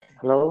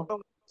Hello.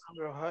 Hello,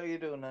 Sandro. How are you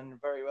doing?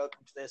 And very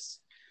welcome to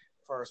this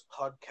first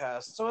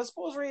podcast. So I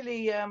suppose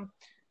really,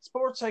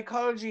 sports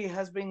psychology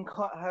has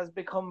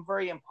become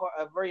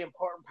a very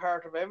important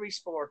part of every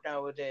sport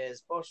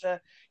nowadays. But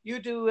you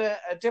do a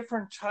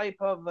different type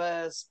of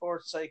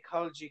sports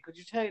psychology. Could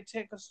you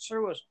take us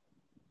through it?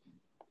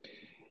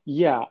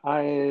 Yeah,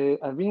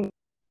 I've been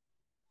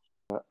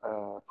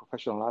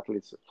professional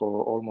athletes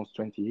for almost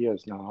 20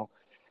 years now,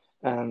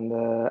 and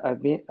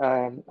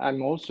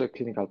I'm also a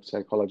clinical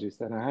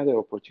psychologist, and I had the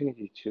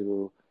opportunity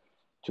to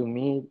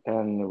meet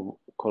and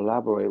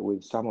collaborate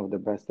with some of the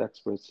best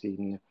experts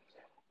in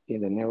the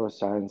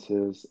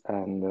neurosciences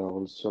and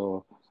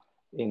also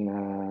in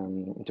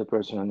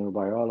interpersonal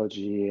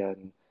neurobiology,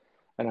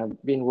 and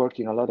I've been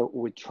working a lot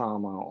with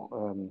trauma,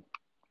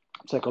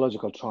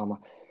 psychological trauma.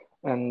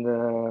 And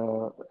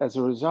as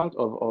a result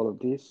of all of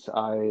this,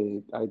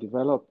 I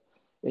developed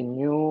a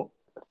new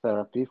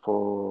therapy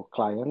for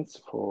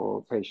clients,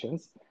 for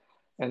patients.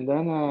 And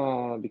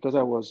then because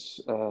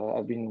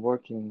I've been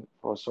working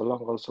for so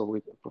long also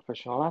with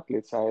professional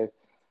athletes,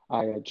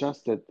 I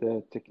adjusted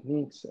the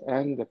techniques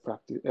and the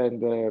practice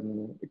and the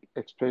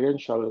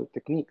experiential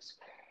techniques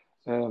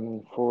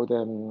for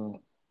them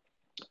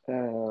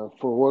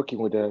for working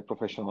with the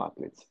professional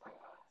athletes.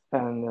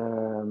 And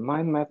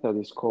my method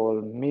is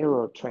called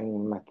mirror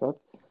training method.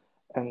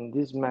 And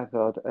this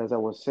method, as I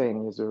was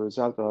saying, is a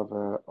result of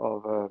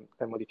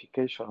a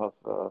modification of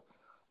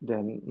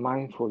the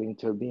mindful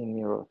interbeing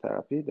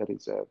neurotherapy, that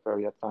is a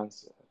very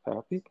advanced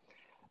therapy.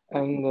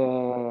 And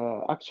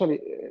actually,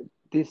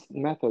 this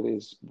method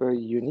is very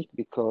unique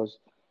because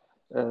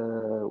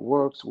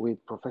works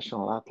with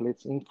professional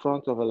athletes in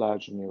front of a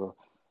large mirror.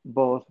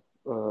 Both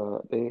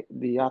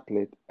the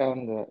athlete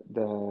and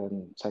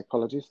the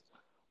psychologist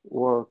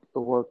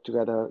work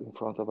together in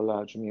front of a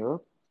large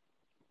mirror,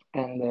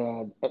 and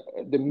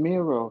the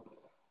mirror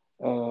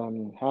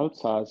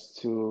helps us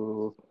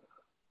to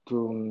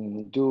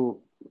do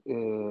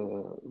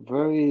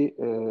very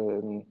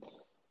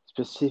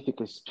specific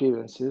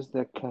experiences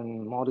that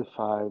can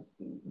modify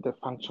the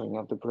functioning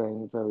of the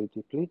brain very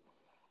deeply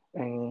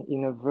and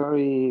in a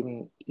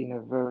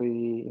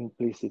very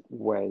implicit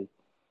way.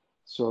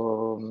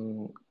 So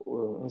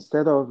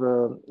instead of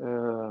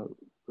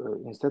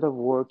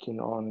working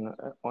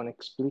on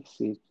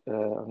explicit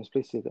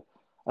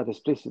at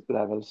explicit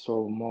level,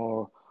 so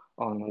more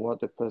on what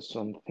the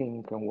person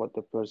think and what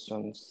the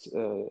person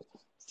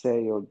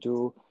say or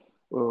do,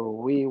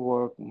 we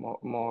work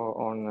more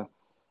on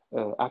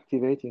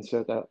activating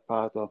certain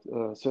part of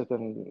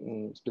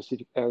certain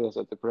specific areas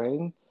of the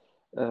brain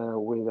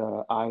with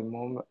eye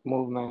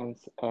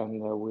movements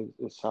and with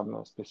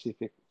some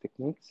specific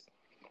techniques.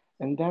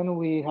 And then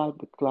we help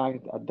the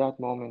client at that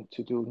moment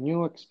to do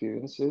new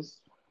experiences,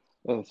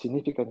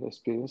 significant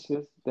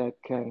experiences that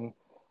can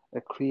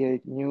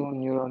create new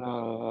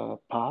neuronal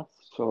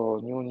paths, so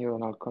new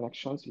neuronal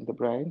connections in the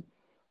brain,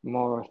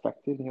 more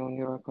effective new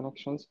neural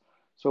connections.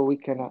 So we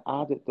can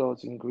add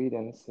those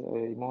ingredients,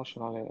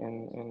 emotional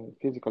and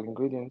physical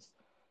ingredients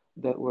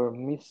that were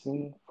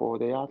missing for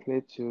the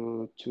athlete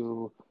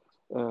to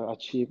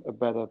achieve a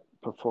better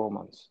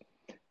performance.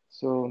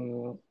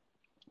 So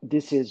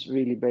this is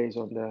really based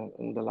on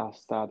the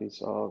last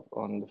studies of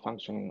on the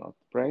functioning of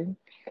the brain,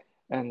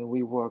 and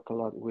we work a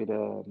lot with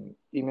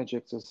image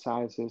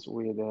exercises,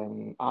 with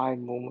eye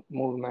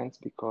movements,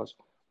 because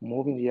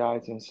moving the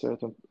eyes in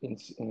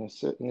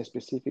in a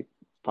specific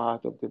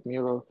part of the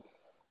mirror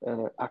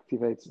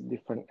activates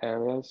different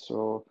areas.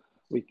 So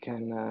we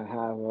can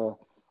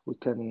we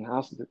can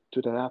ask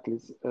to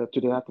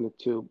the athlete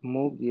to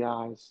move the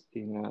eyes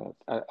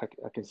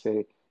I can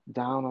say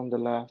down on the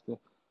left,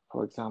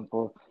 for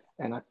example,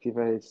 and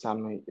activate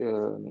some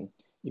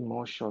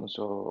emotions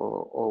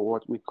or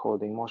what we call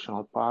the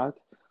emotional part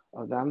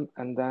of them,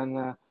 and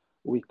then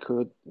we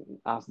could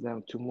ask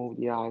them to move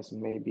the eyes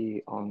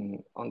maybe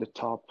on the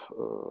top,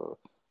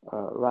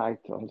 right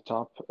on the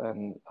top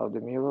and of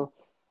the mirror,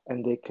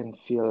 and they can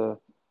feel,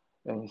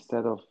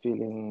 instead of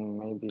feeling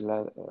maybe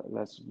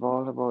less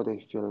vulnerable, they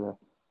feel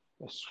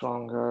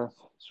stronger.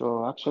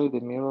 So actually, the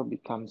mirror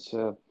becomes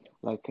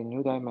like a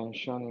new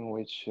dimension in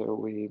which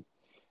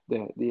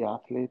the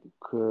athlete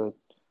could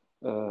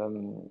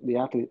the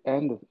athlete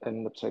and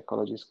the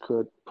psychologist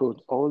could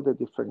put all the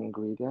different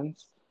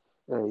ingredients,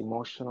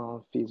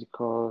 emotional,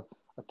 physical,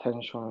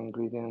 attentional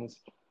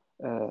ingredients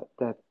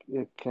that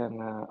it can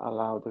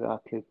allow the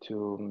athlete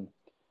to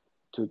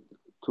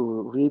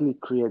to really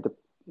create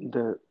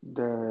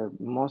the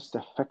most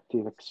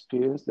effective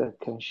experience that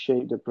can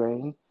shape the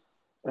brain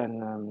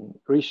and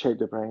reshape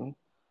the brain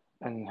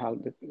and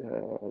help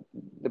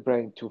the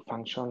brain to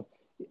function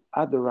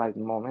at the right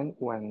moment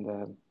when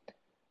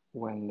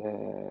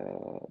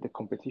the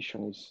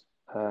competition is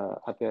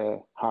at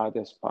the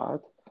hardest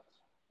part,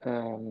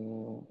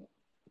 um,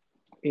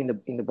 in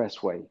the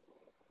best way.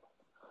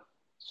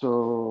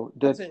 So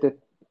That's it.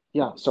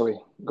 yeah, sorry,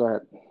 go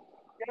ahead.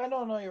 Yeah,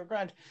 no, no, you're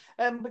grand.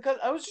 Because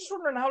I was just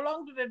wondering, how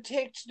long did it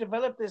take to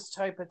develop this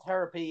type of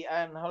therapy,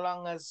 and how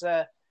long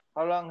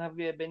have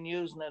you been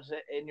using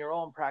it in your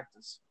own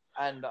practice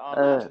and on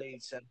Uh,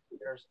 athletes?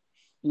 figures.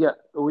 Yeah,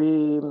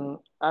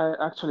 I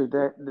actually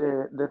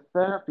the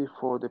therapy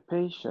for the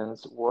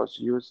patients was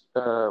used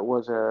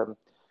was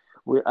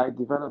we I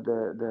developed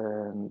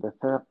the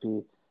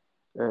therapy.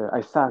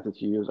 I started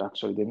to use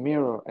actually the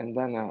mirror, and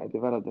then I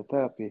developed the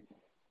therapy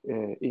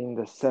in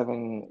the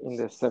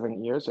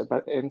 7 years,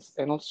 but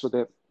and also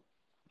the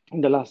in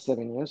the last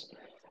 7 years,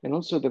 and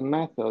also the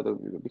method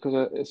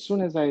because as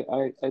soon as I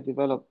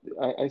developed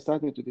I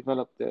started to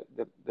develop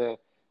the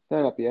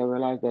therapy, I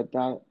realized that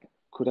that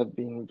could have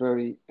been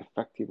very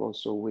effective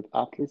also with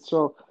athletes.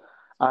 So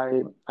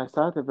I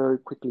started very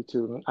quickly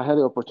to I had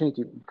the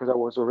opportunity because I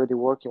was already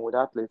working with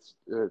athletes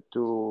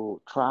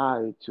to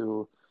try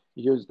to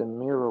use the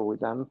mirror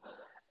with them,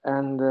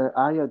 and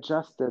I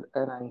adjusted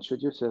and I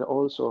introduced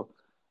also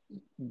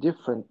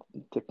different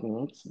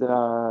techniques. There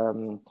are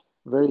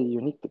very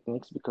unique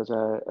techniques because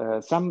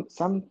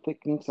some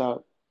techniques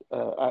are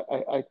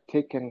I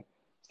taken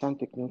some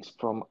techniques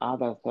from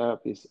other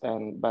therapies,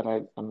 and but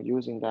I'm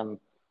using them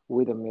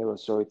with a mirror,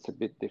 so it's a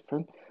bit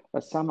different.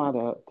 But some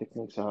other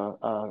techniques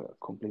are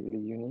completely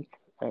unique,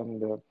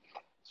 and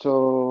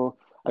so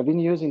I've been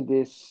using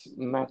this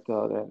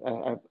method,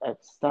 and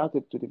I've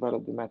started to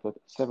develop the method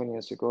 7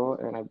 years ago,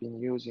 and I've been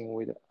using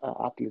with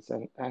athletes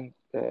and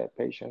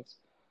patients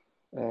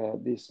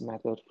this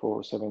method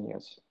for 7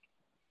 years.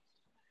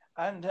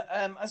 And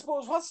I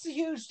suppose what's the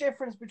huge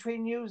difference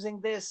between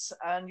using this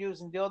and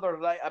using the other?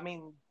 Like, I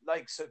mean,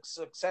 like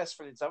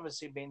successful. It's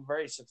obviously been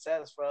very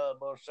successful,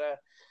 but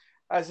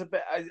as a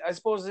bit, I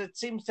suppose it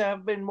seems to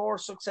have been more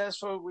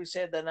successful, we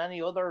said, than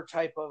any other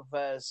type of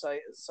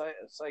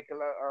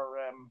cycle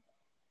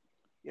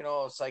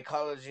or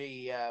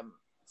psychology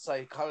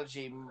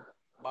psychology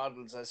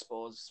models. I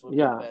suppose would be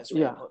the Yeah, best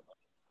way of yeah, putting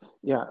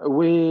yeah.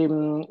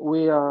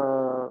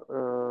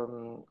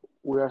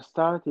 We are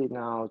starting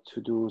now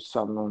to do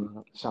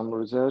some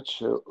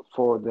research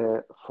for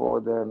the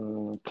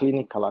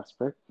clinical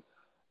aspect,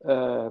 it.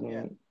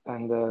 Yeah.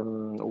 and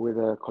with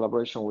a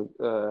collaboration with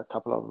a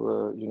couple of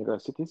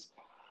universities.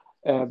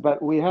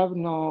 But we have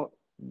no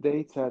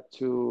data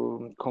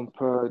to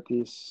compare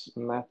this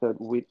method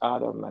with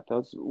other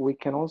methods. We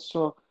can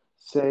also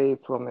say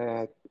from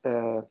a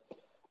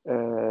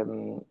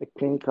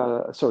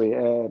clinical, sorry,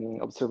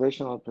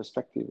 observational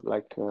perspective,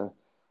 like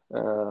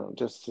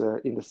just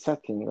in the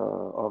setting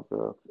of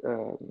the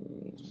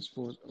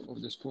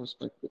sports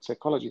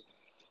psychology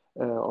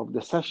of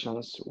the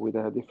sessions with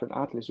different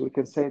athletes, we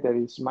can say that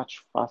it's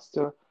much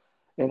faster,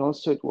 and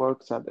also it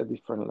works at a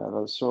different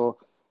level. So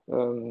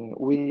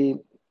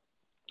we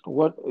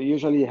what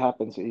usually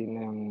happens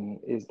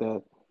is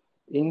that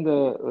in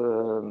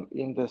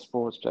the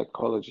sports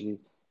psychology,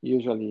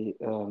 usually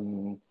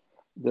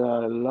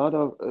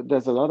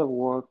there's a lot of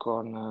work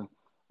on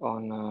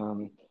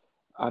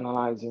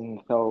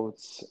analyzing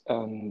thoughts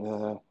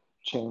and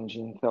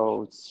changing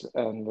thoughts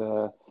and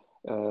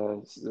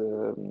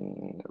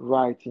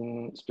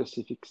writing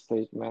specific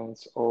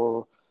statements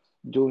or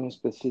doing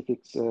specific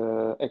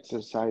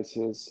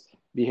exercises,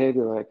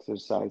 behavioral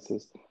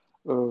exercises.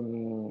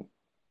 Um,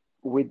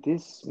 with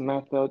this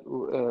method,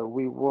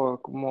 we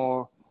work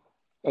more,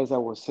 as I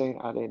was saying,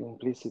 at an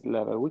implicit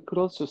level. We could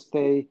also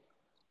stay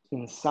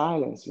in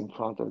silence in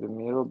front of the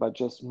mirror, but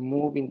just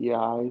moving the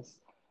eyes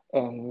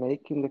and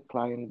making the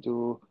client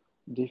do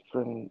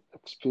different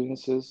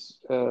experiences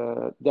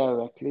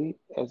directly.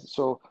 As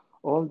so,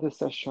 all the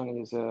session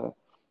is a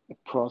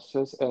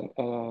process and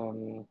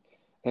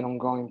an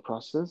ongoing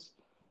process.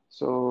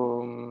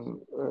 So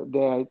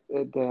the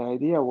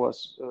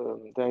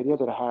idea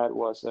that I had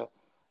was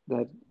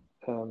that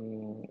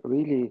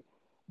really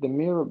the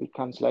mirror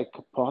becomes like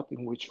a pot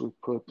in which we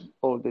put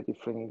all the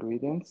different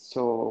ingredients.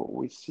 So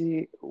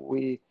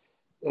we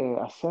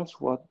assess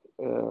what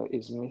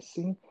is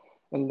missing,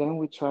 and then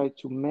we try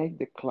to make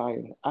the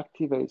client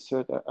activate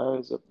certain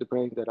areas of the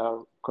brain that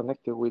are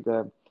connected with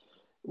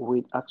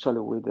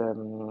actually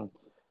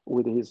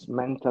with his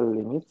mental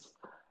limits.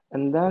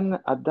 And then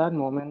at that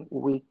moment,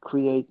 we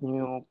create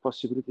new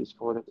possibilities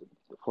for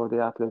the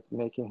athlete,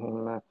 making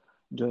him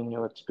doing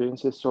new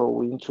experiences. So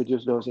we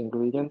introduce those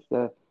ingredients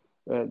that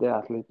the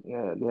athlete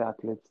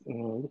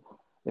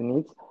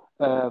needs.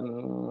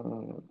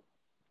 Um,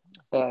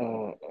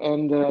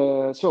 and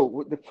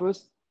so the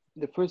first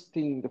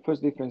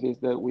difference is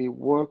that we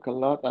work a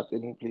lot at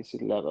an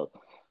implicit level.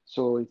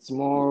 So it's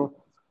more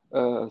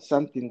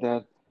something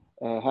that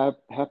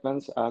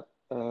happens at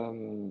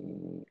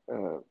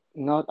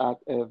not at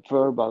a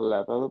verbal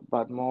level,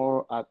 but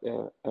more at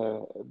a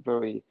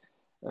very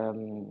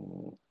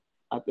um,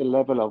 at the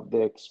level of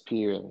the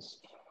experience.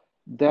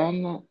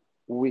 Then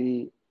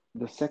we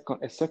the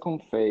second a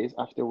second phase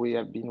after we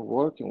have been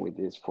working with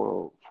this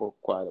for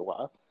quite a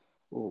while,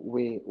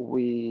 we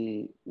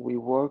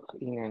work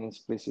in an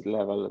explicit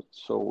level,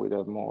 so with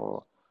a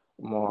more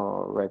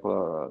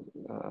regular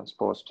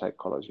sports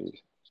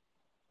psychology.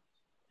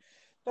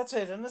 That's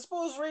it. And I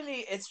suppose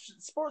really it's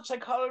sports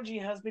psychology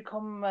has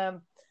become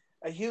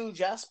a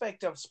huge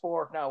aspect of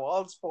sport now,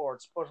 all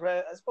sports. But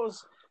I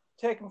suppose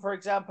taking, for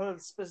example,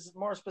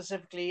 more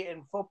specifically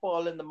in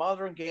football in the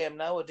modern game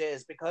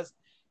nowadays, because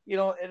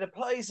it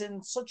applies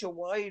in such a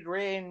wide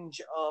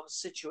range of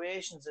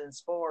situations in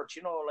sport.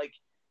 Like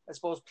I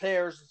suppose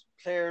players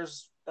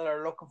that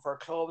are looking for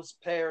clubs,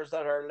 players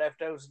that are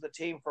left out of the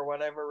team for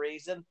whatever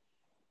reason,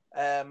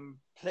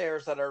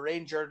 players that are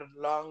injured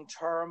long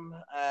term,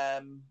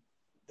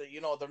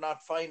 they're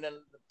not finding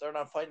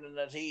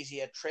it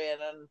easy at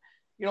training.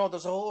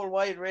 There's a whole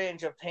wide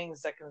range of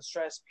things that can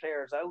stress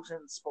players out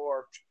in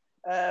sport.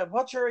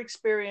 What's your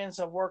experience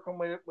of working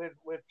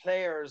with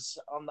players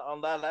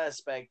on that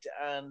aspect,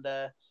 and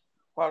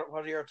what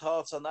are your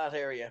thoughts on that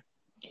area?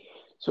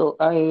 So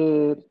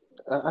I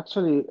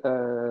actually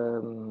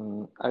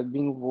I've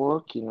been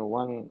working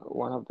one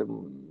of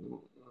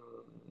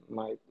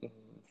my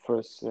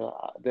first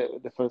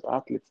the first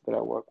athletes that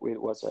I worked with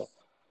was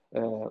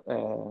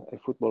a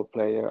football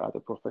player at a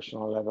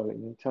professional level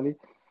in Italy,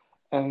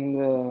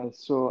 and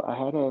so I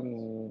had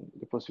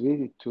the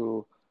possibility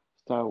to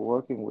start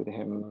working with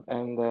him.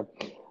 And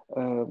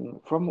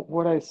from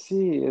what I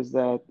see is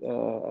that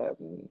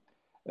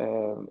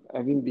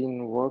having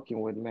been working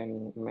with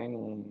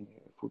many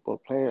football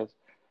players,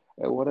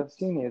 what I'm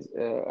seeing is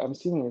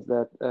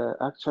that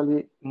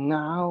actually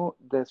now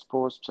the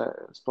sports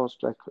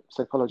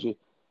psychology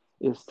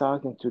is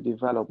starting to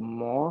develop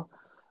more,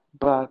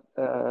 but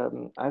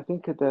I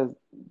think that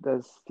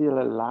there's still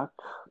a lack.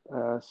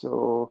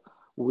 So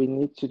we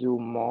need to do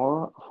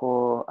more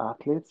for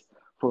athletes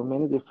for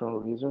many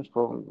different reasons.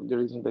 For the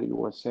reason that you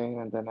were saying,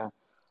 and then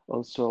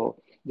also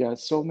there are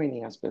so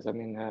many aspects. I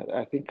mean,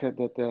 I think that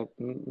the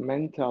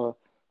mental,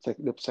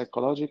 the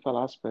psychological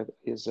aspect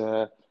is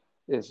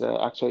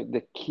actually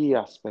the key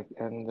aspect,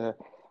 and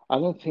I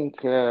don't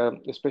think,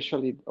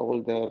 especially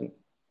all the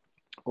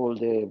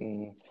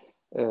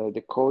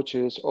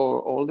coaches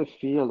or all the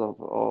field of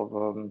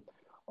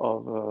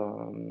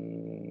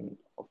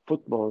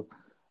football,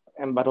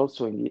 and but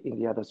also in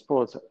the other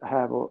sports uh,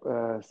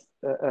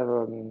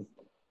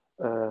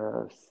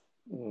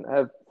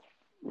 have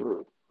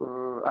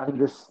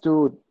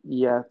understood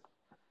yet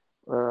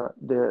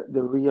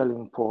the real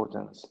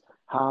importance,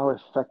 how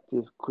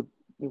effective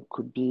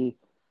could be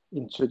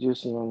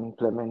introducing and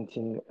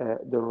implementing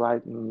the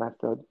right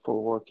method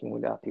for working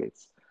with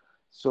athletes.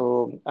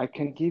 So I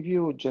can give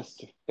you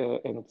just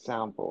an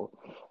example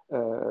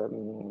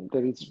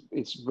that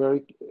it's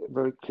very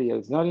clear.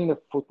 It's not in the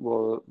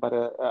football, but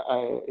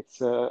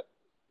it's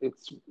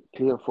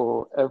clear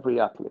for every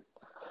athlete.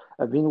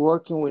 I've been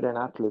working with an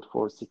athlete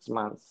for 6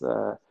 months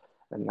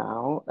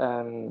now,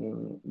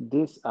 and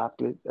this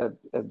athlete have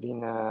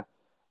been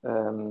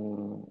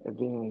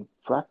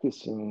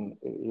practicing.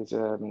 He's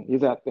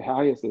at the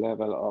highest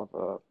level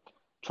of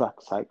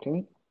track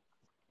cycling,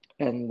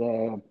 and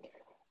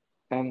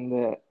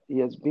he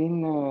has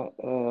been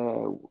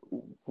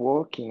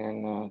working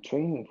and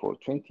training for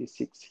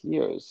 26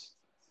 years,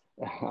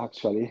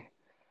 actually.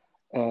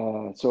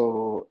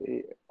 So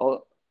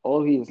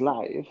all his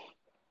life,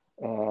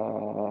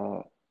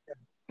 uh,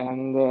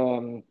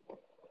 and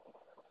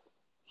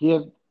he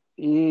have,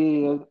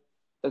 he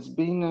has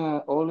been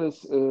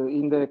always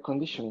in the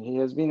condition. He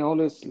has been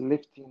always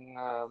lifting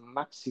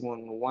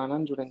maximum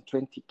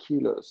 120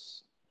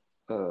 kilos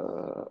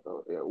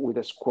with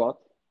a squat,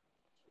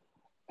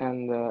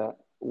 and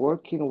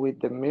working with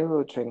the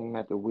mirror training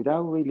method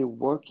without really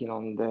working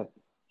on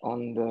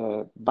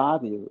the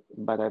body.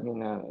 But I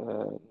mean,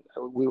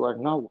 we were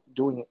not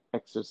doing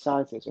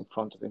exercises in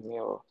front of the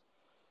mirror.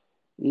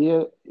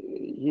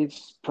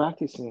 He's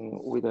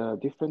practicing with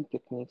different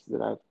techniques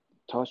that I've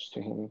taught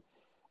to him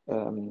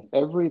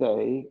every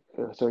day.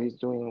 So he's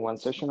doing one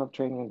session of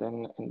training,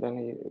 and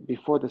then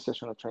before the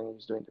session of training,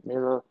 he's doing the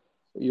mirror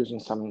using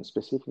some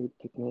specific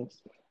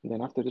techniques. And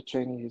then after the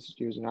training, he's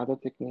using other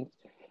techniques.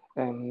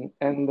 And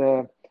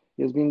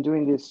he's been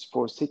doing this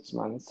for 6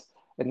 months,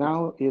 and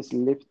now he's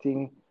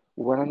lifting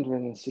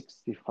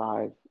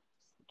 165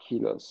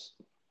 kilos.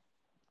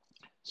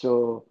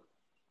 So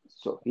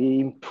he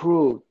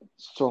improved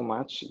so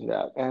much in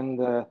that, and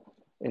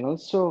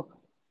also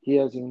he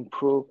has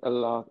improved a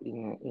lot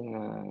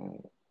in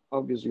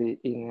obviously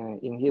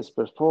in his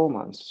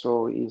performance.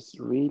 So he's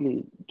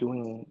really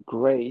doing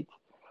great,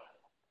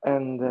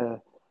 and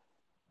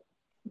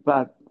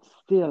but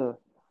still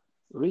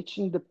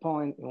reaching the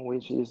point in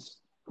which he's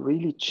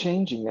really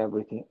changing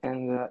everything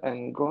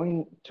and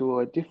going to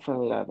a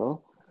different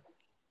level.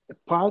 A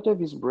part of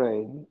his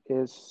brain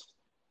is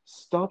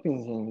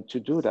stopping him to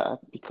do that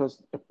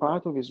because a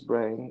part of his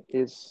brain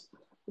is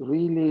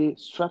really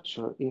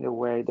structured in a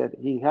way that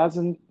he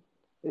hasn't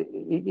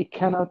it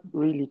cannot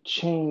really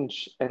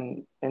change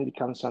and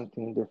become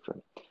something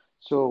different.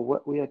 So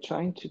what we are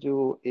trying to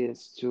do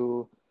is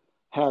to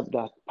have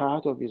that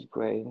part of his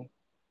brain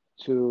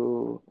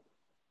to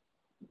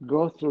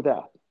go through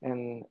that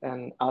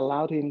and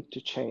allow him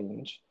to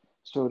change.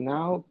 So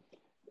now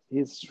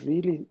he's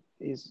really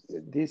is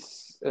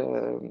this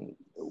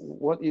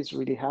what is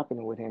really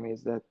happening with him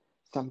is that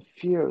some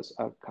fears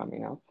are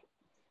coming up,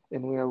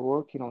 and we are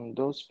working on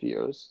those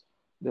fears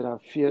that are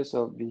fears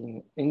of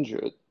being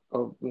injured,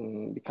 of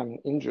becoming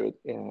injured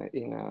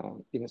in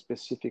a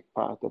specific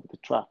part of the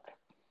track.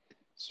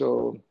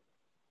 So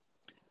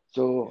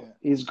So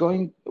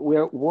Yeah.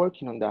 we're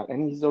working on that,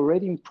 and he's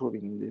already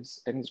improving in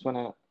this, and he's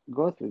gonna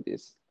go through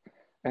this,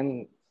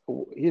 and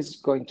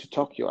he's going to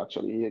Tokyo.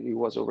 Actually, he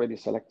was already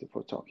selected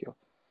for Tokyo,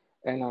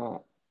 and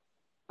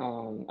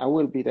I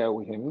will be there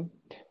with him,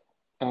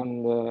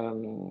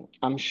 and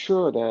I'm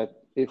sure that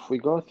if we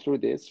go through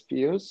this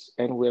fears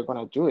and we're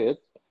gonna do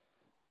it,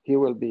 he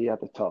will be at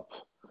the top.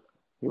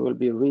 He will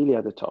be really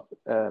at the top.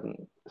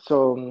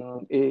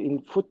 In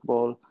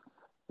football,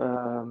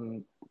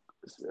 um,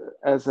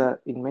 as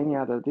in many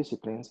other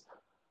disciplines,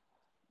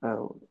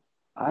 uh,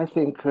 I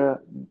think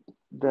that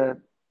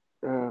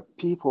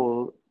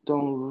people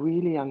don't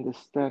really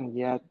understand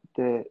yet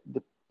the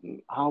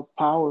how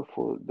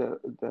powerful the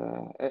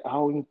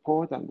how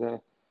important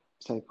the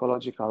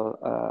psychological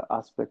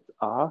aspects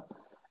are,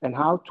 and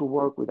how to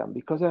work with them.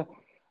 Because I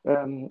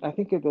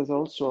think there's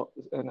also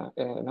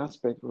an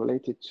aspect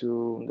related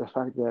to the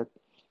fact that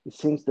it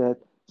seems that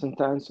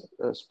sometimes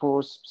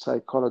sports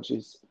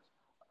psychologists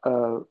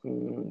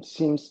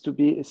seem to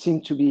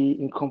be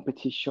in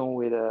competition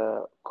with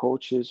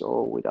coaches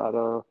or with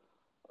uh,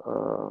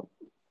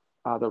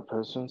 other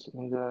persons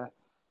in the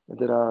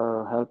that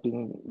are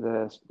helping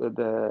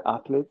the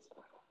athletes,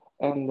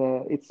 and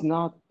it's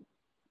not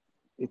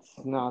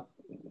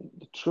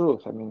the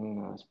truth. I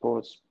mean,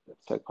 sports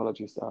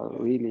psychologists are Yeah.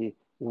 really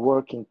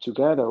working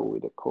together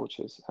with the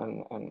coaches,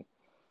 and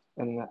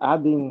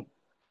adding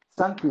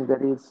something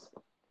that is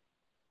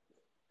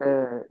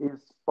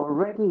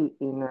already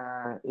in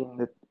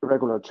the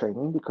regular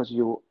training, because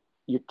you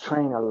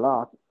train a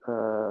lot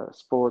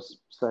sports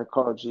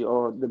psychology,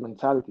 or the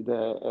mental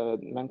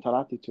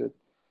attitude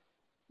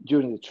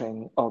during the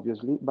training,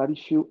 obviously. But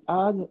if you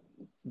add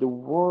the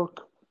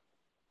work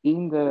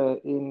in the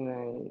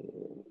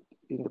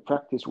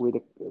practice with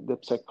the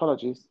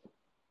psychologist,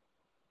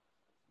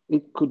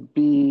 it could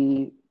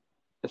be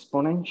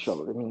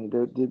exponential. I mean,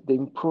 the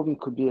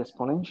improvement could be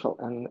exponential,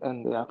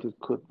 and the athlete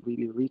could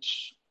really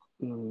reach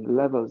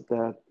levels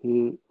that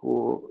he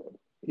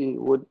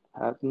would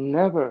have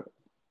never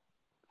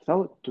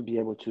thought to be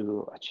able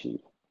to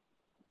achieve.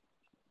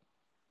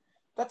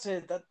 That's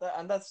it.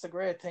 And that's the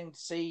great thing to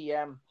see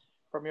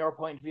from your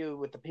point of view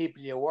with the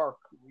people you work.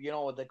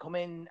 They come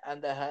in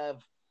and they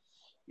have,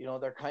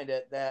 they're kind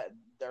of that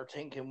they're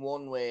thinking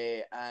one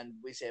way, and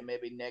we say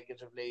maybe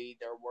negatively.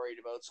 They're worried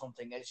about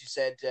something, as you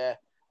said.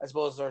 I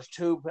suppose there's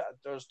two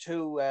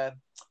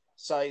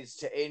sides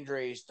to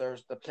injuries.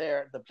 There's the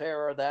player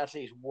or the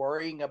athlete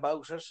worrying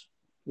about it,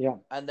 Yeah,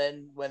 and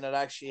then when it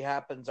actually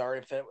happens, or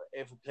if a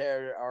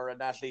player or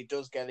an athlete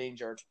does get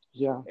injured,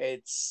 yeah,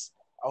 it's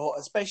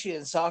especially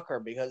in soccer,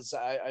 because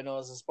I know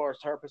as a sports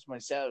therapist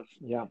myself,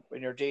 yeah,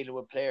 when you're dealing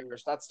with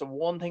players, that's the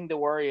one thing to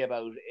worry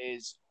about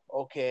is,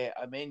 okay,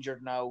 I'm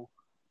injured now.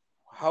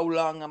 How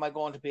long am I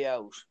going to be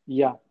out?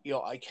 yeah,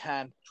 I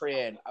can't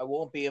train. I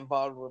won't be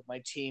involved with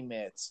my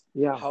teammates.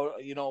 yeah, How,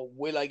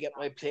 will I get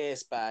my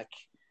place back?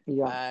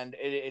 yeah, And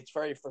it's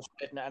very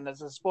frustrating. And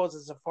as I suppose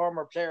as a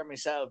former player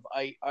myself,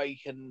 I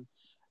can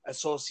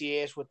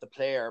associate with the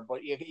player,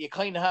 but you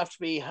kind of have to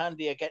be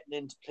handy at getting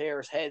into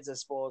players' heads, I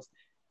suppose,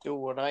 do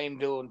what I'm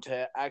doing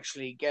to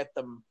actually get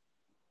them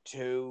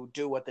to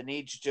do what they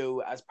need to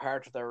do as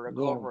part of their yeah,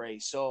 recovery.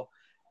 So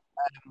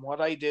what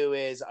I do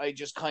is I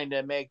just kind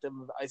of make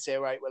them. I say,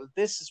 right, well,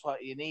 this is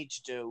what you need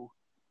to do,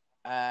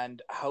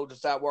 and how does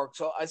that work?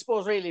 So I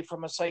suppose really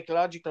from a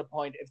psychological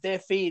point, if they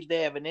feel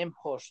they have an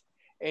input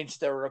into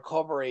their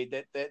recovery,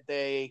 that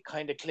they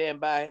kind of claim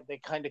back, they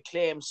kind of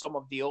claim some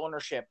of the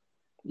ownership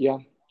yeah,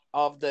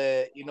 of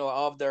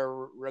of their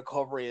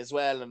recovery as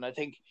well. And I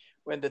think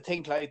when they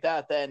think like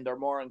that, then they're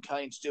more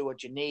inclined to do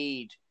what you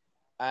need.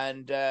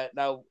 And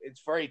now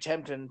it's very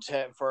tempting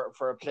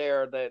for a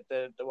player that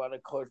they want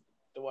to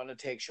they want to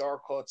take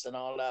shortcuts and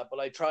all that.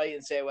 But I try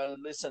and say, well,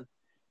 listen,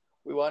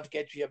 we want to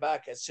get you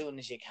back as soon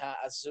as you can,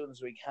 as soon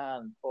as we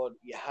can. But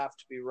you have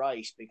to be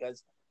right,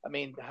 because I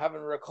mean,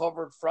 having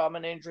recovered from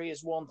an injury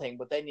is one thing,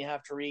 but then you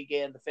have to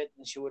regain the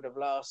fitness you would have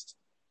lost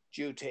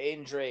due to the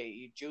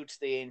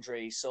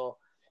injury. So,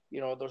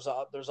 there's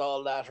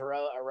all that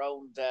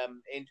around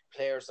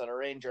players that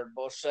are injured.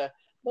 But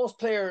most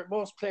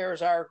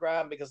players are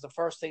grand, because the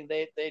first thing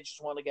they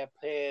just want to get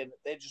playing.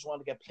 They just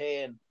want to get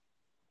playing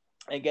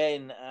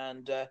again,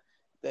 and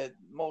that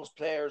most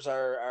players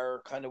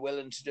are kind of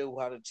willing to do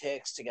what it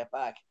takes to get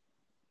back.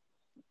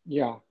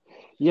 yeah,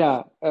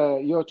 yeah.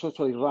 You're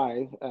totally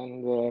right.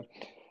 And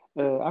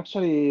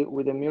actually,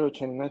 with the mirror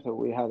training method,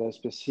 we have a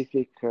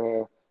specific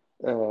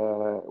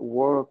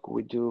work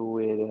we do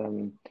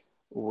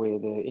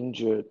with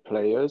injured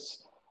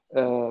players,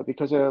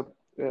 because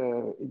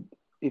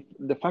if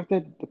the fact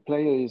that the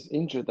player is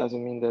injured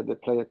doesn't mean that the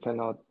player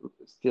cannot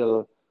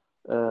still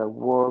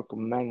work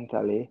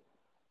mentally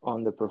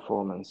on the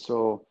performance.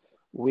 So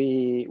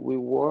we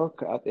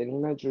work at an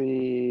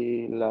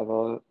imagery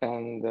level,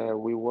 and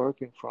we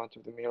work in front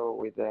of the mirror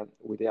with the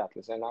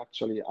athletes. And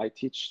actually, I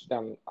teach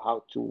them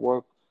how to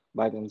work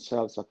by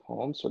themselves at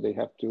home. So they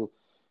have to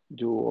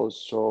do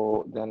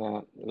also then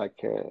a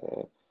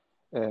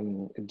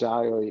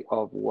diary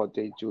of what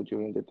they do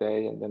during the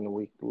day, and then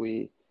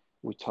we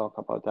we talk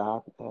about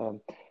that,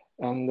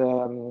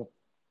 and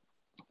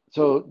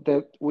so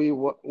that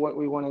what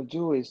we want to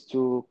do is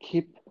to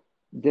keep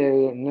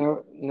the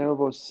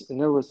nervous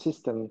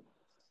system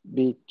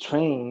be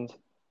trained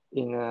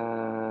in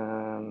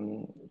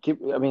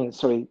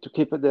to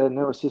keep the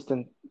nervous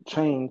system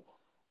trained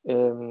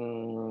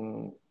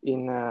in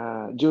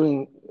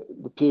during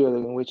the period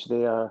in which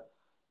they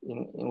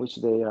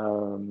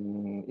are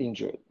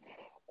injured,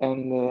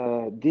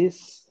 and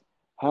this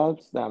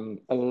helps them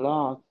a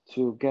lot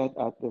to get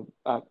at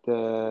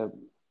the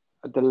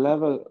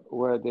level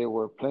where they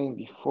were playing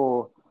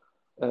before,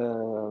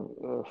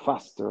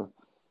 faster.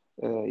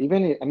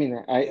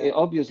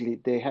 Obviously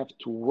they have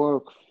to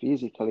work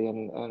physically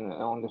and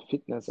on the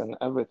fitness and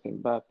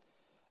everything, but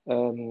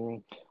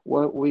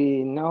what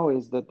we know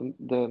is that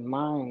the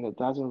mind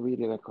doesn't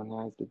really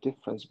recognize the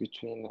difference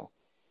between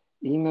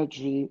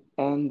imagery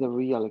and the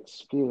real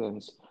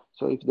experience.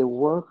 So if they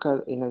work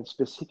in a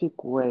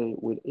specific way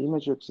with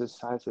image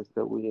exercises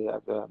that we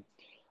have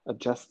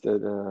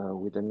adjusted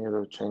with the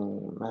mirror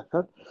training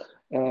method,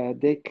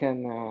 they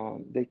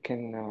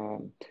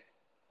can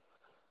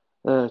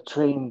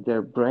train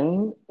their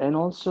brain and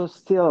also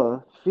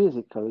still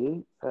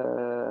physically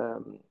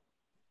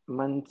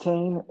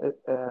maintain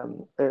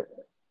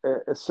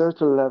a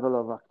certain level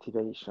of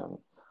activation.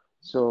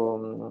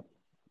 So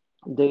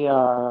they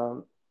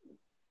are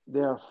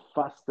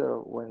faster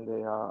when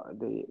they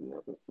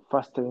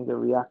faster in the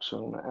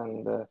reaction,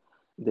 and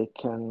they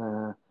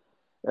can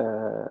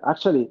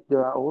actually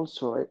there are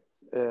also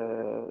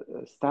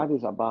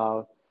studies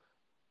about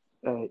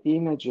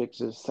image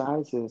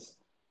exercises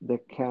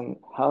that can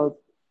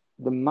help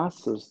the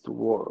muscles to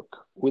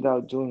work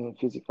without doing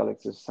physical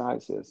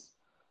exercises.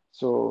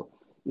 So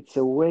it's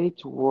a way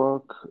to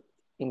work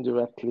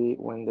indirectly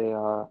when they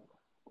are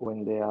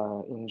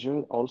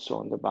injured, also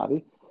on the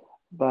body,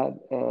 but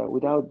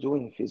without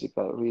doing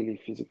really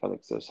physical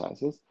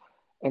exercises.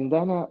 And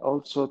then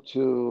also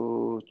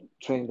to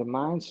train the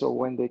mind, so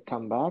when they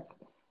come back,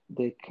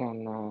 they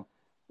can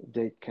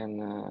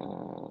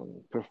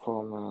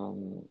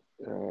perform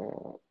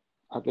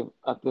at the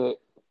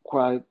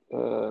quite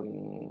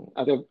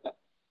at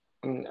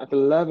a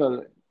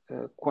level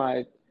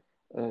quite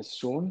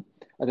soon,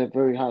 at a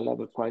very high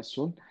level quite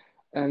soon.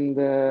 And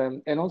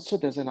also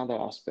there's another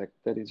aspect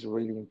that is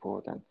really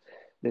important.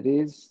 That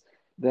is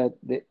that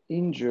the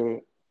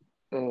injury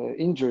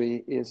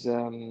is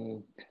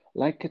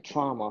like a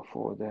trauma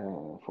for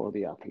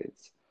the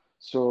athletes.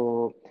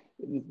 So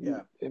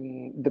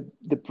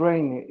the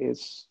brain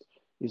is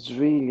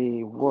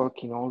really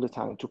working all the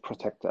time to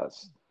protect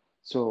us.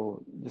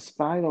 So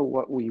despite of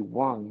what we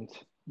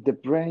want, the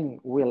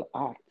brain will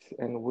act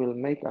and will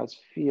make us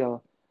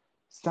feel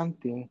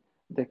something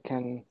that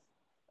can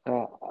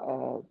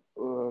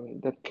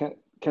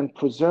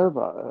preserve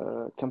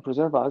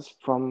us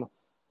from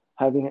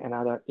having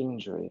another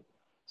injury.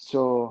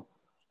 So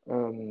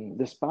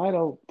despite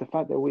of the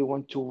fact that we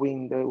want to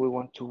win, that we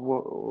want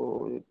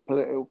to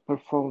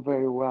perform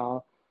very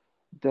well,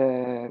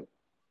 the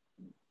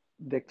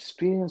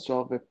experience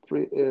of a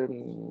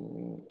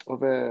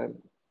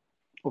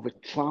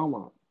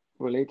trauma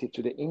related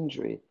to the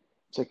injury,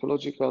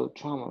 psychological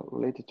trauma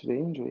related to the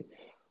injury,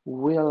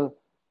 will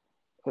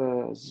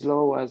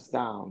slow us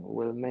down,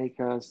 will make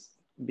us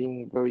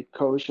being very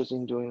cautious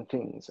in doing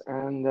things,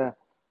 and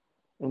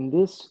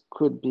this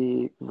could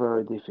be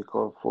very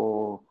difficult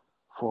for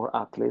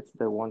athletes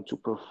that want to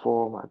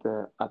perform at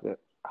a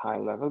high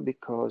level,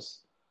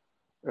 because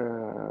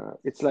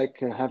it's like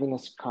having a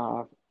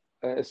scar,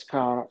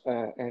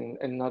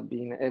 and not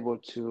being able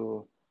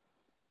to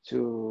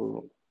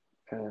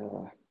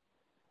uh,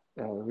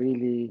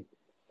 really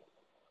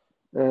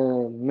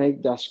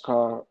make that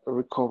scar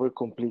recover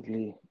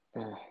completely.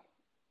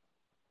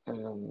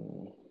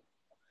 Um,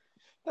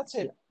 That's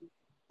it.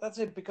 That's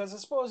it. Because I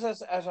suppose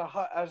as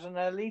an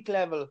elite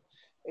level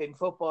in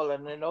football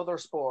and in other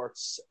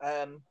sports,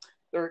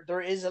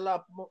 there is a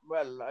lot.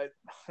 Well,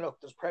 look,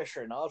 there's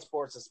pressure in all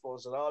sports, I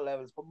suppose, at all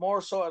levels, but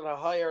more so at a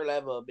higher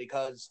level,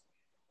 because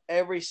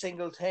every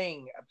single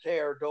thing a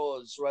player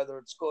does, whether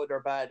it's good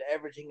or bad,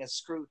 everything is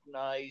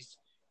scrutinized.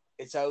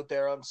 It's out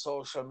there on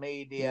social yeah,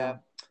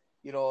 media.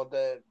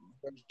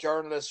 There's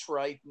journalists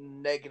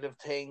writing negative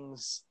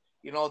things.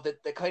 That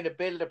they kind of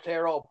build a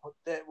player up.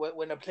 That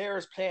when a player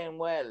is playing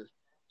well,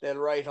 they'll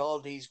write all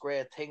these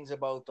great things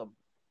about them.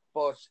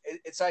 But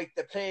it's like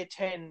they play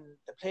 10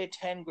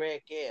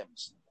 great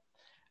games,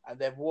 and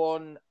they've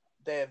won.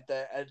 They've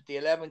the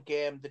 11th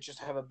game, they just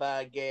have a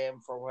bad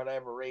game for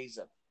whatever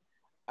reason,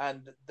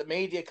 and the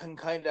media can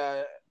kind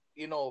of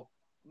you know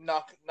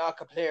knock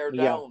a player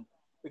yeah, down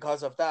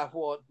because of that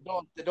one.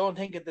 They don't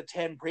think of the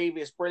 10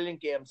 previous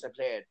brilliant games they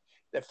played.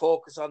 They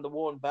focus on the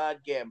one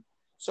bad game.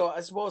 So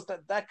I suppose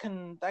that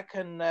can play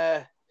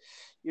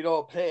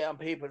on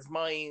people's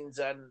minds,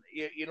 and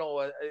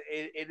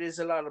it is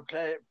a lot of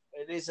play.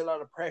 It is a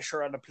lot of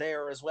pressure on the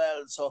player as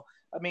well. So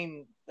I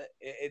mean,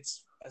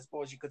 it's I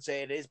suppose you could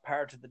say it is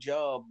part of the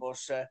job, but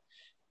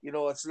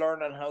it's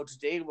learning how to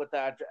deal with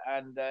that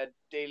and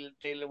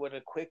dealing with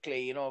it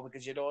quickly,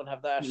 because you don't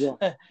have that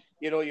yeah.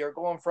 you're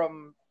going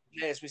from,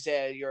 as we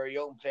say, you're a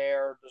young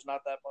player. There's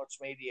not that much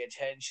media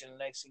attention.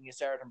 Next thing you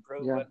start Yeah,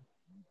 improving,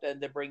 then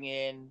they bring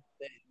in,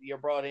 you're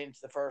brought into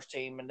the first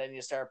team, and then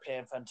you start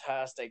playing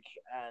fantastic.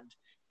 And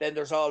then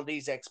there's all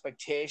these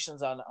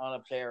expectations on a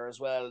player as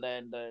well.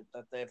 Then that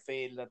they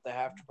feel that they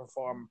have to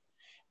perform,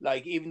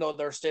 like even though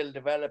they're still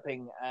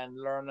developing and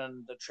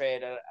learning the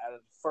trade at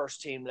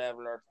first team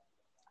level or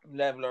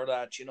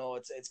that,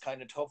 it's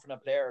kind of tough on a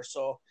player.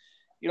 So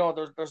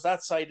there's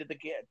that side of the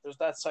game, there's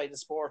that side of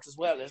sport as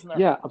well, isn't there?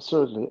 yeah,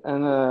 absolutely.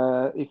 And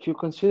if you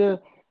consider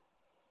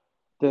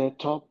the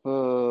top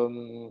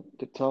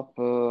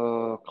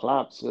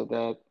clubs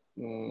that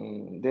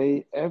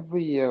they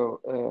every year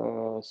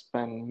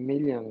spend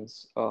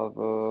millions of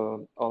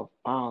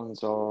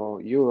pounds or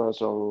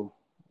euros or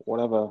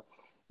whatever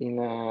in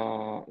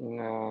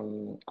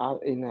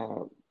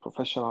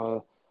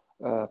professional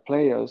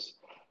players,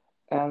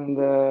 and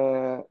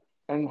uh,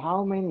 and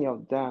how many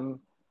of them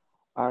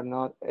are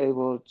not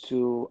able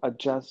to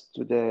adjust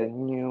to the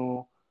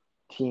new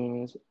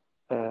teams,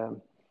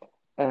 um,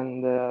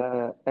 and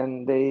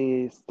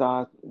they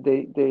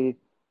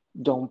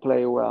don't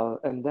play well,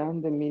 and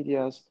then the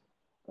media's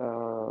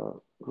uh,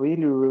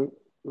 really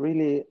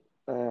really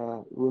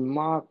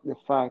remark the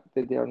fact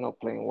that they are not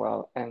playing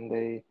well, and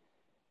they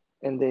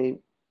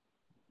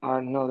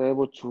are not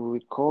able to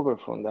recover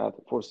from that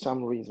for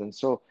some reason.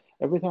 So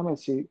every time I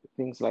see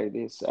things like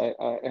this,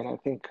 I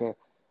think uh,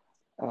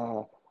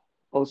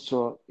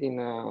 also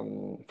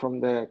from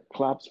the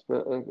club's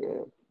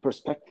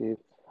perspective,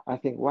 I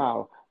think,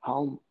 wow,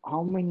 how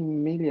many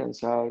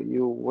millions are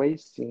you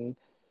wasting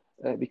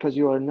because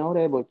you are not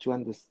able to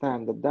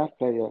understand that that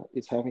player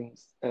is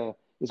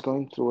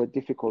going through a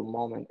difficult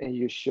moment, and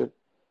you should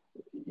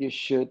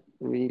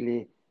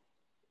really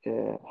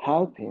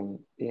help him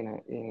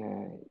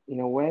in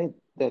a way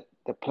that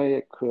the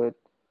player could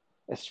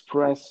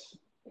express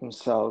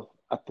himself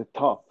at the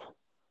top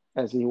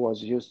as he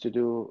was used to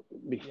do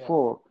Yeah,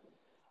 before.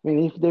 I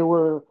mean, if they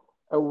were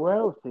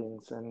aware of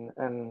things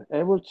and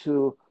able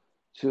to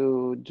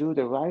do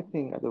the right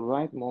thing at the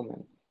right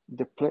moment,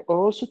 the play, or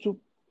also to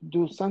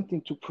do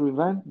something to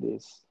prevent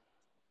this,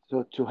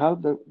 so to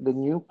help the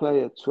new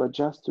player to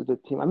adjust to the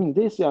team. I mean,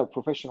 these are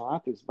professional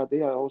athletes, but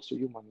they are also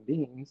human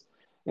beings,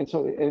 and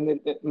so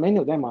many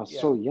of them are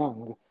yeah, so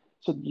young.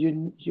 So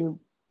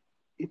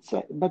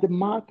but the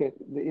market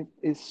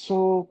is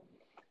so.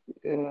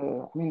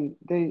 I mean,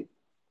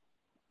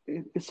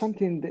 it's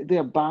something that they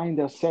are buying,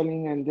 they're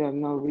selling, and they're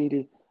not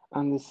really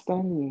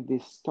understanding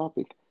this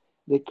topic.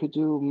 They could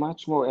do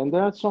much more. And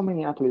there are so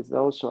many athletes that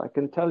also, I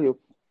can tell you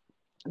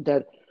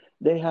that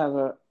they have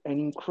an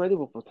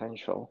incredible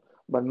potential,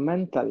 but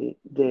mentally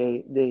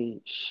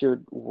they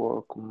should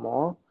work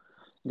more.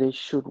 They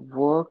should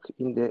work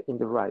in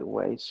the right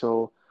way.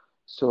 So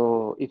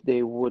if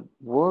they would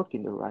work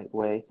in the right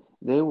way,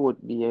 they would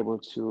be able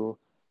to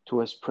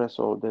express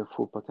all their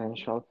full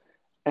potential,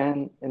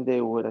 and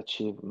they would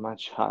achieve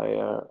much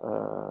higher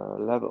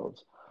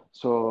levels.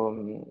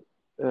 So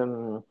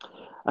um,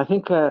 I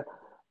think the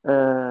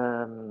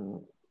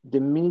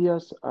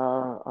medias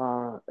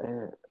are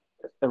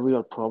a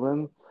real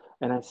problem,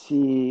 and I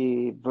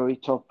see very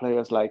top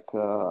players like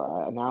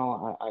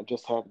now I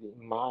just have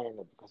in mind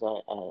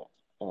because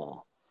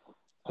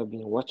I've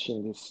been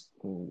watching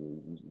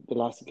the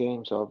last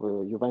games of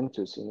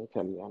Juventus in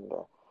Italy, and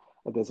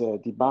there's a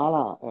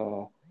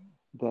Dybala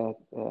that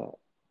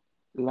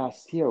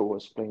last year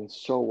was playing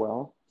so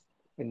well,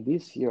 and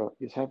this year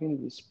is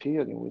having this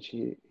period in which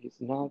he is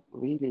not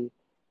really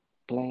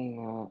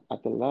playing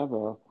at the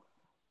level,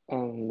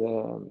 and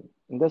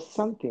there's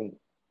something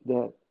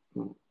that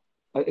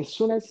as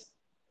soon as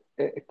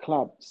a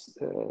club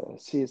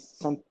sees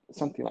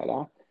something like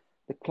that,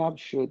 the club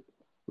should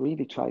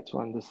really try to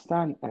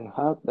understand and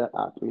help that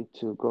athlete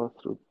to go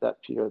through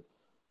that period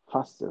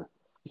faster,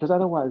 because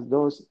otherwise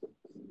those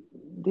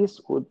this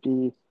would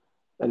be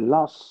a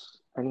loss,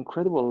 an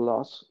incredible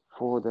loss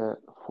for the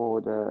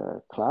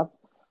club,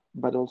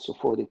 but also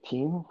for the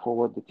team, for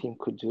what the team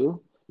could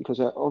do, because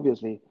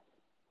obviously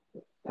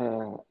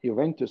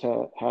Juventus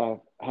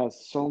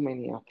has so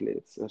many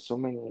athletes, so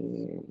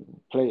many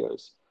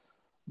players,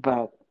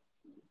 but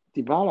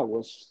Dybala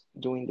was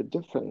doing the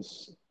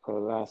difference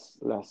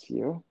last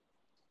year,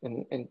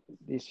 and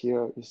this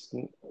year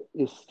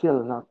is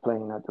still not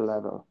playing at the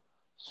level.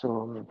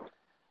 So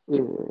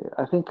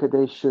I think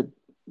they should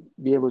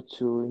be able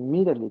to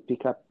immediately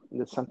pick up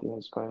that something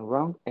is going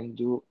wrong and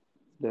do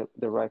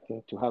the right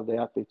thing to have the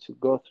athlete to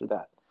go through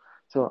that.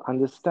 So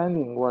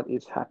understanding what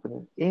is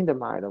happening in the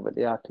mind of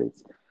the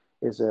athletes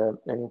is an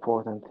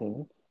important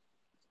thing.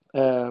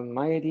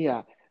 My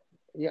idea,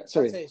 yeah, that's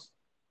sorry, it.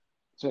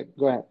 sorry,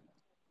 go ahead.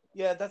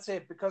 Yeah, that's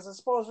it. Because I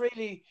suppose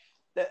really,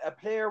 a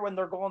player when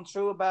they're going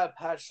through a bad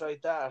patch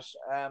like that,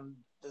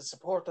 the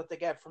support that they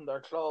get from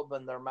their club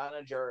and their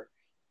manager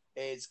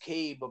is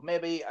key. But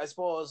maybe I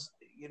suppose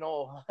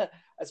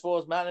I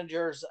suppose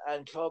managers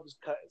and clubs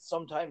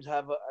sometimes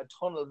have a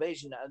tunnel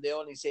vision, and they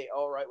only say,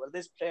 "All right, well,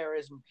 this player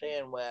isn't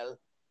playing well.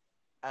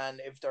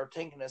 And if they're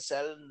thinking of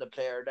selling the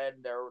player, then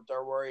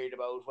they're worried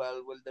about,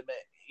 well, will they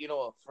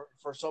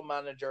for some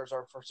managers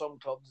or for some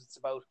clubs it's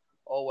about,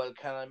 oh well,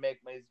 can I make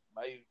my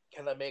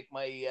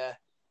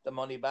the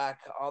money back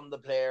on the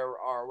player,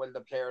 or will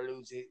the player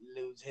lose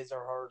his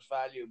or her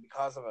value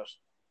because of it,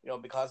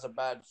 because of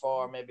bad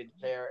form. Maybe the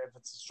player, if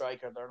it's a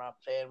striker, they're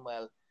not playing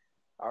well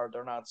or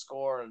they're not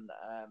scoring.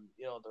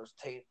 There's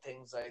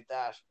things like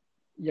that.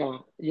 Yeah,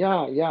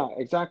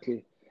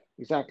 exactly,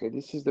 exactly.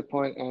 This is the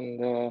point,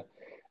 and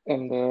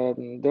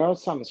there are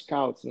some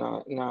scouts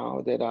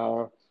now that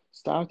are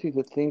starting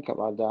to think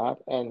about that,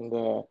 and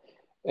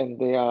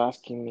they are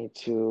asking me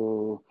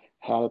to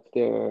help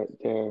their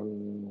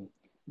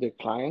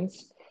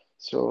clients.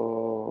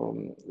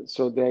 So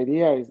the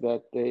idea is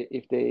that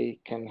if they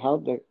can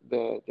help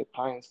the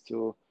clients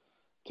to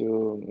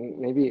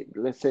maybe,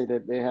 let's say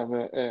that they have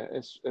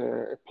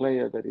a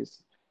player that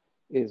is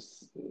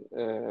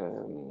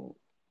um,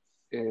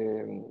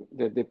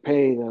 that they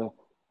pay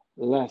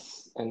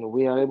less, and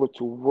we are able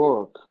to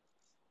work.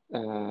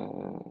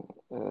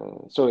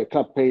 Sorry,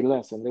 club pay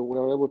less, and we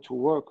are able to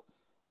work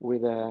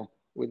with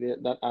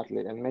that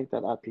athlete and make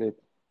that athlete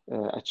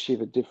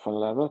achieve a different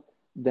level.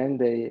 Then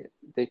they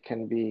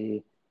can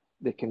be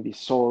they can be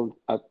sold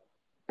at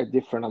a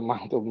different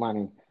amount of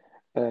money.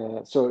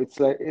 So it's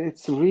like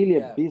it's really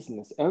a Yeah,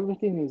 business.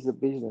 Everything is a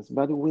business,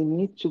 but we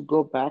need to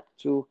go back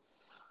to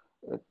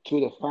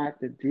the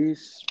fact that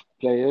these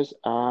players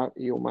are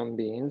human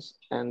beings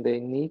and they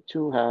need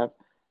to have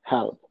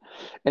help.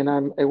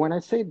 And when I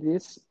say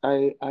this,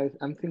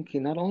 I'm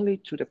thinking not only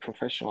to the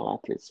professional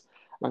athletes,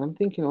 but I'm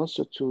thinking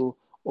also to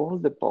all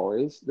the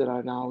boys that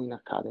are now in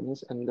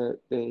academies and that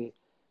they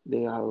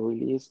are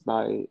released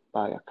by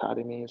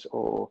academies,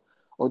 or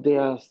they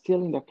are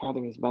still in the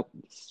academies, but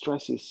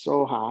stress is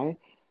so high.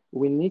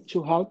 We need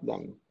to help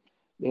them.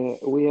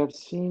 We have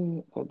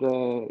seen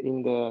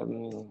in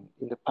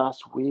the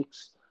past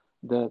weeks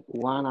that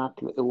one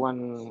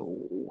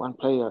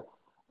player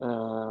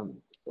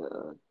um,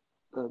 uh,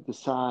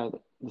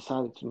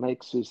 decided to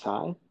make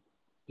suicide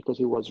because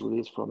he was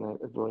released from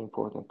a very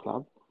important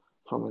club,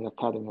 from an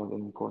academy of an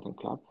important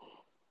club.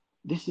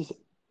 This is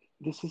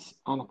this is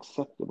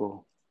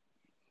unacceptable.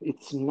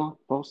 It's not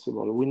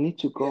possible. We need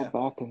to go yeah,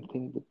 back and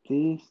think that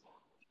these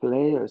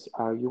players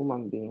are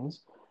human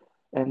beings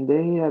and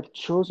they have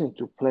chosen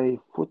to play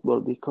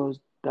football because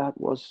that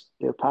was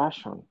their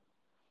passion.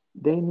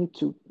 They need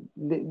to,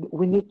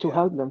 we need to yeah,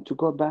 help them to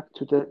go back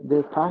to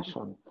their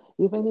passion.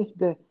 Even if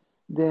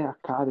the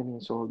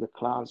academies or the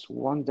clubs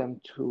want them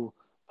to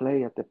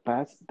play at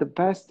the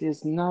best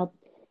is not,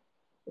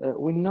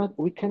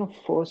 we cannot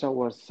force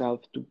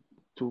ourselves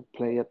to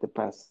play at the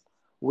best.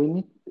 We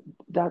need,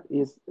 that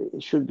is,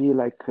 it should be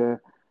like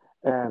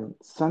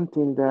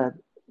something that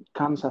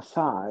comes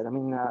aside. I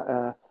mean,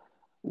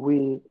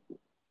 we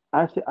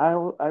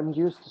I'm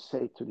used to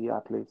say to the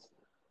athletes,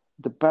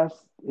 the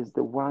best is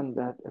the one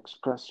that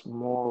express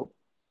more,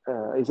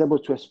 is able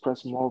to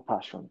express more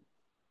passion.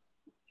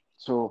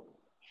 So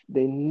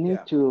they need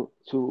yeah, to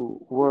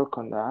work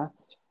on that,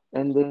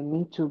 and they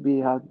need to be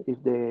helped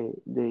if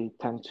they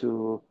tend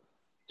to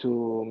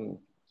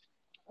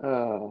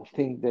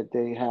think that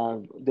they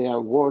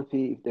are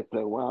worthy if they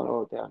play well,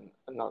 or they are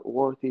not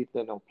worthy if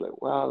they don't play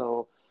well,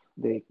 or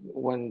they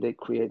when they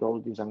create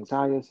all these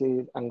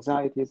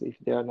anxieties if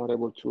they are not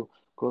able to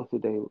go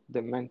through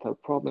the mental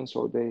problems,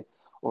 or the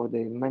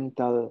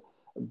mental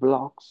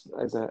blocks,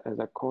 as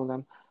I call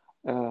them.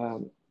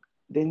 um,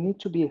 they need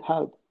to be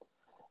helped,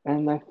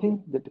 and I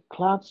think that the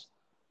clubs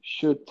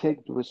should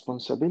take the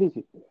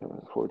responsibility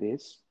for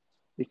this,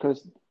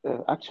 because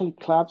actually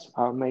clubs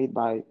are made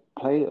by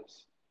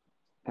players,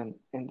 and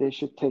they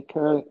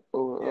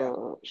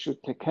yeah,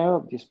 should take care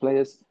of these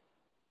players.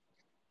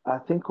 I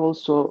think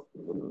also,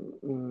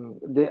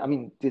 they, I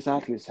mean, these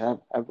athletes have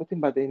everything,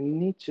 but they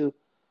need to.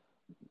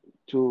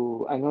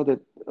 I know that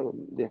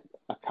the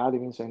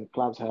academies and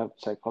clubs have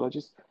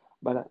psychologists,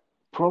 but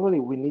probably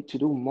we need to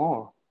do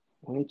more.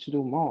 We need to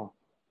do more.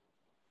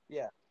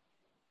 yeah.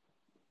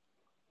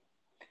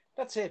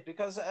 That's it.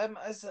 Because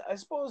as I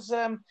suppose,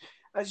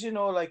 as you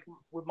know, like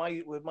with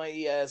my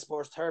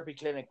sports therapy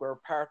clinic, we're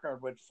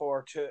partnered with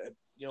 442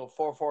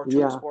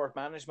 Yeah, Sport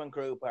Management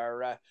Group,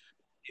 our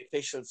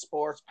official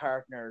sports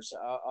partners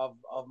of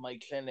my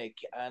clinic.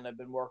 And I've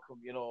been working,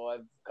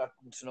 I've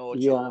gotten to know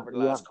Joe yeah, over the yeah,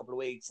 last couple of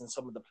weeks and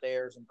some of the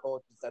players and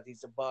coaches that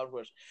he's involved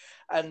with.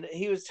 And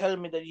he was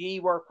telling me that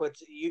you work with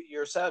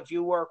yourself,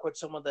 you work with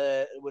some of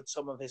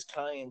his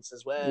clients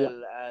as yeah.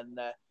 well. And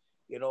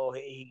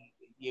he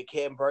you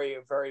came very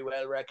very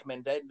well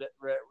recommended.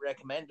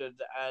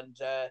 And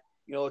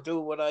do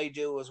what I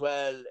do as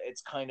well.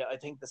 It's kind of, I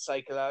think, the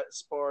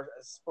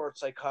sport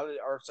psychology,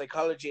 or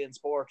psychology in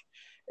sport,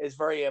 is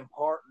very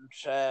important.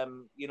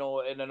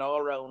 In an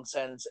all round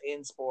sense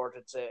in sport,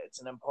 it's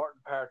an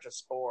important part of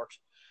sport.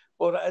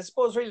 But I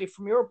suppose, really,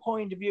 from your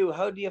point of view,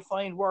 how do you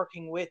find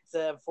working with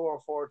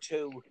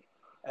 442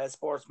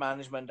 Sports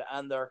Management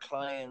and their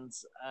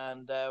clients?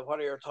 And what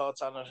are your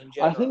thoughts on it in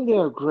I general? think they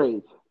are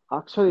great.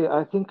 Actually,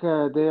 I think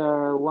they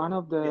are one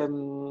of the. Yeah,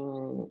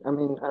 I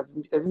mean, I've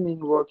been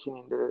working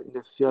in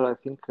the field. I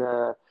think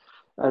I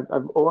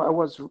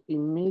was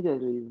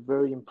immediately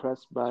very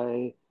impressed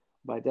by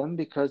them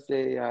because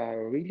they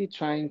are really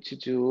trying to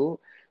do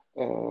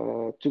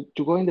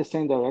to go in the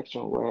same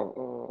direction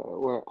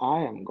where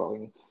I am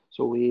going.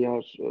 So we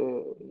are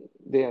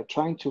they are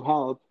trying to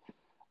help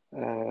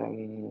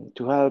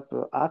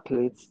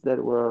athletes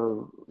that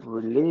were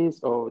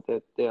released or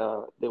that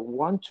they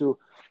want to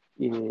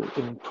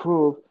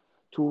improve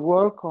to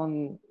work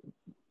on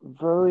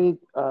very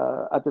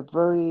at a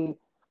very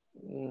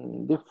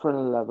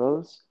different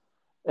levels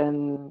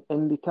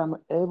and become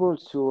able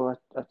to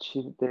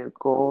achieve their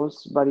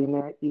goals, but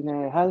in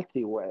a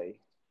healthy way,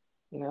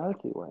 in a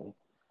healthy way.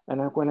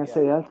 And when I yeah,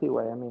 say healthy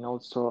way, I mean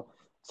also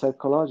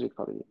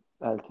psychologically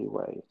healthy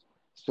way.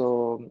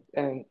 So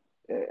and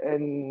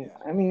yeah.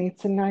 I mean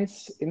it's a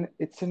nice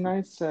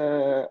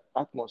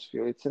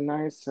atmosphere. It's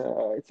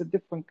a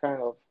different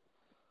kind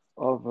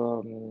of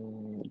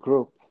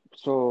group.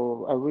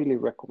 So I really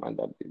recommend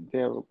that.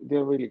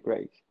 They're really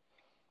great.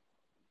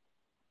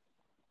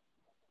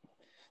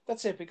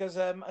 That's it. Because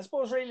I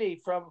suppose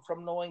really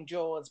from knowing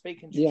Joe and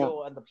speaking to Yeah,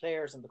 Joe and the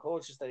players and the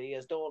coaches that he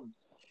has done,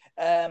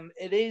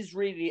 it is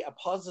really a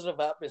positive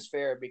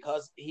atmosphere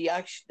because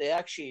they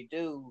actually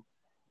do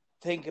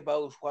think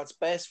about what's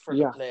best for the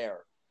yeah,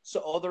 player. So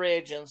other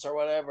agents or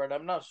whatever, and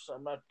I'm not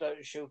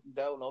shooting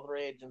down other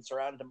agents or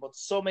anything, but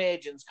some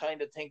agents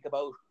kind of think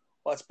about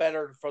what's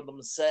better for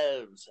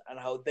themselves and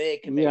how they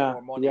can make yeah,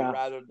 more money yeah,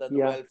 rather than the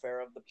yeah. welfare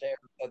of the players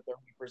that they're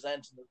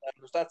representing. And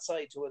there's that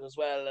side to it as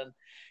well, and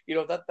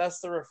that's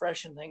the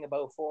refreshing thing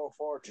about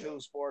 442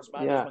 sports Yeah,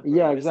 management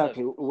yeah, group, isn't it?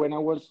 exactly. When I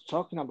was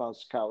talking about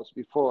scouts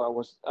before,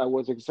 I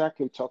was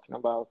exactly talking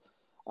about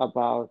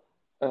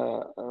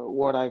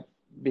what I've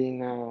been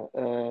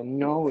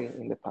knowing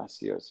in the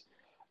past years.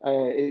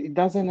 It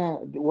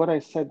doesn't what I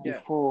said Yeah,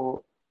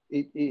 before.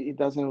 It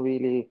doesn't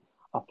really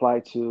apply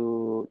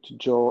to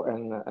Joe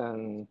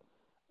and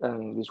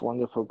this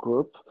wonderful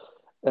group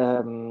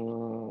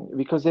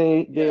because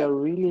they yeah, are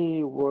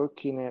really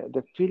working.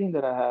 The feeling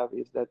that I have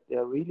is that they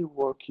are really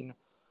working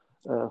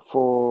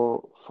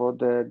for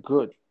the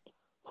good,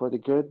 for the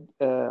good,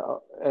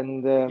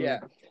 yeah,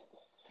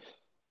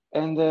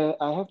 and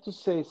I have to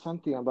say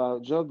something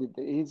about Jody.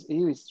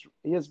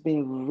 He has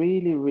been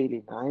really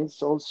really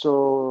nice.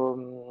 Also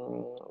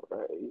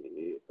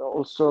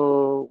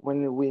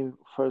when we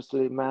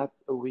firstly met,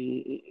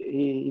 we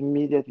he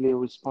immediately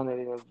responded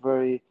in a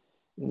very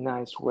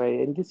nice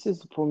way, and this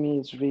is for me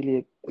is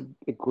really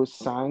a good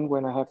sign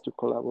when I have to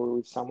collaborate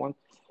with someone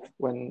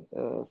when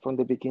from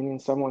the beginning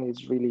someone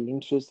is really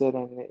interested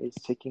and is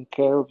taking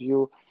care of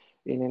you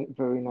in a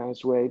very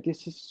nice way.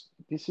 This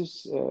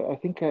is I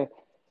think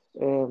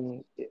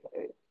um,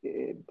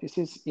 this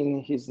is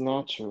in his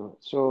nature.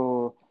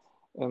 So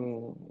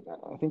um,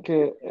 I think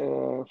yeah.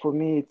 for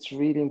me it's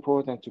really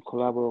important to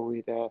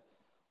collaborate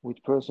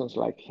with persons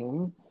like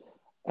him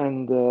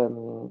and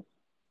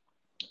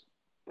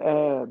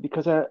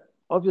because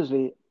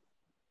obviously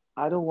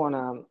I don't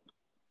wanna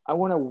I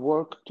wanna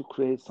work to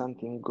create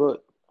something good.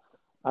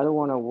 I don't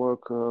want to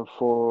work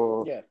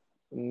for Yeah.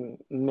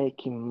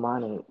 making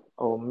money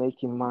or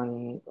making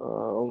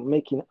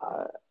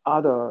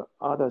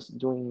others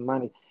doing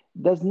money.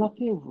 There's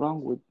nothing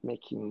wrong with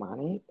making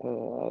money.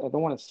 I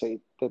don't want to say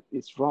that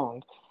it's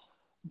wrong,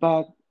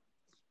 but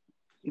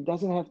it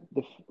doesn't have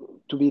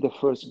to be the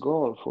first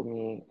goal for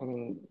me. I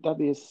mean, that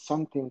is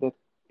something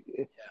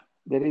uh,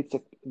 that it's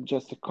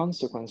just a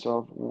consequence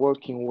of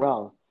working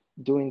well,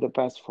 doing the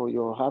best for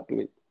your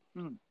athlete.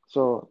 Mm.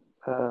 So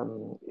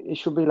it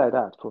should be like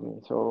that for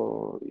me.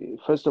 So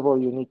first of all,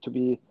 you need to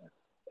be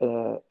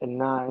a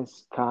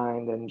nice,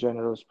 kind, and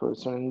generous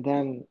person, and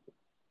then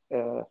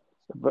uh,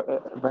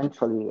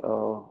 eventually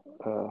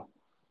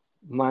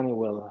money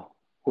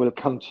will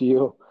come to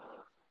you.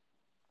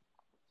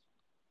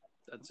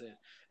 That's it.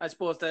 I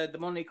suppose the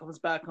money comes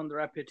back on the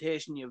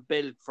reputation you've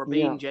built for Yeah,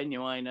 being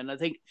genuine, and I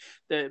think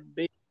the,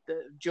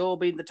 Joe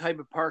being the type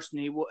of person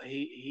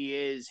he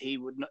is, he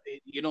would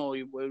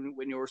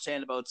when you were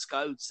saying about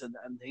scouts and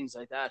things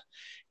like that,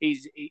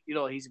 he's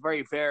a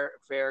very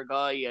fair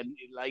guy, and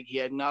like he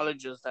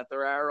acknowledges that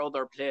there are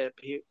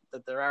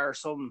that there are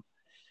some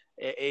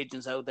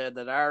agents out there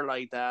that are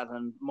like that,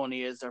 and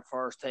money is their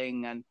first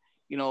thing, and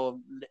you know,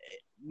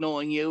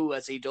 knowing you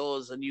as he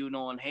does, and you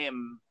knowing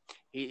him,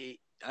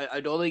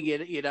 I don't think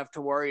you'd have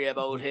to worry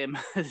about him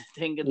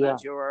thinking yeah,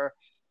 that you're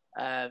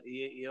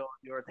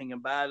you're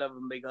thinking bad of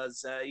him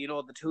because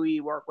the two of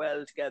you work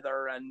well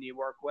together and you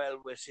work well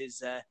with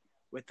his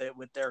with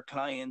their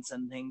clients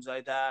and things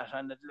like that,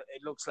 and it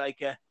looks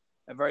like a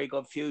very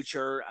good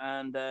future,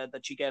 and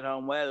that you get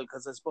on well,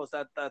 because I suppose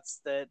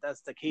that's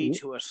the key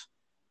to it,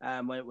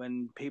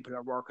 when people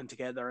are working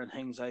together and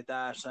things like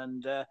that.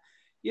 And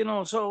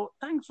so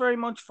thanks very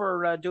much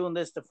for doing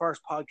this, the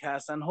first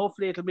podcast, and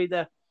hopefully it'll be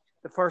the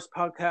first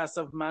podcast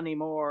of many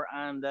more,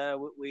 and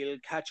we'll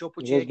catch up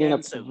with it you has been a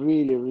again soon.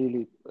 really,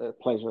 really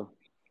pleasure.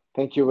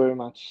 Thank you very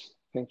much.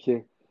 Thank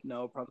you.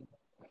 No problem.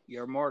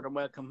 You're more than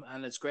welcome,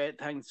 and it's great.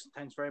 Thanks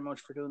very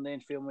much for doing the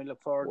interview, and we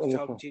look forward to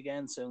talking to you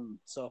again soon.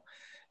 So,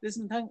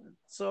 listen, that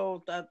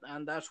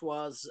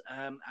was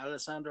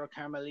Alessandro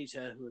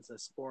Carmelita, who is a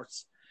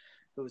sports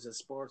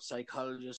psychologist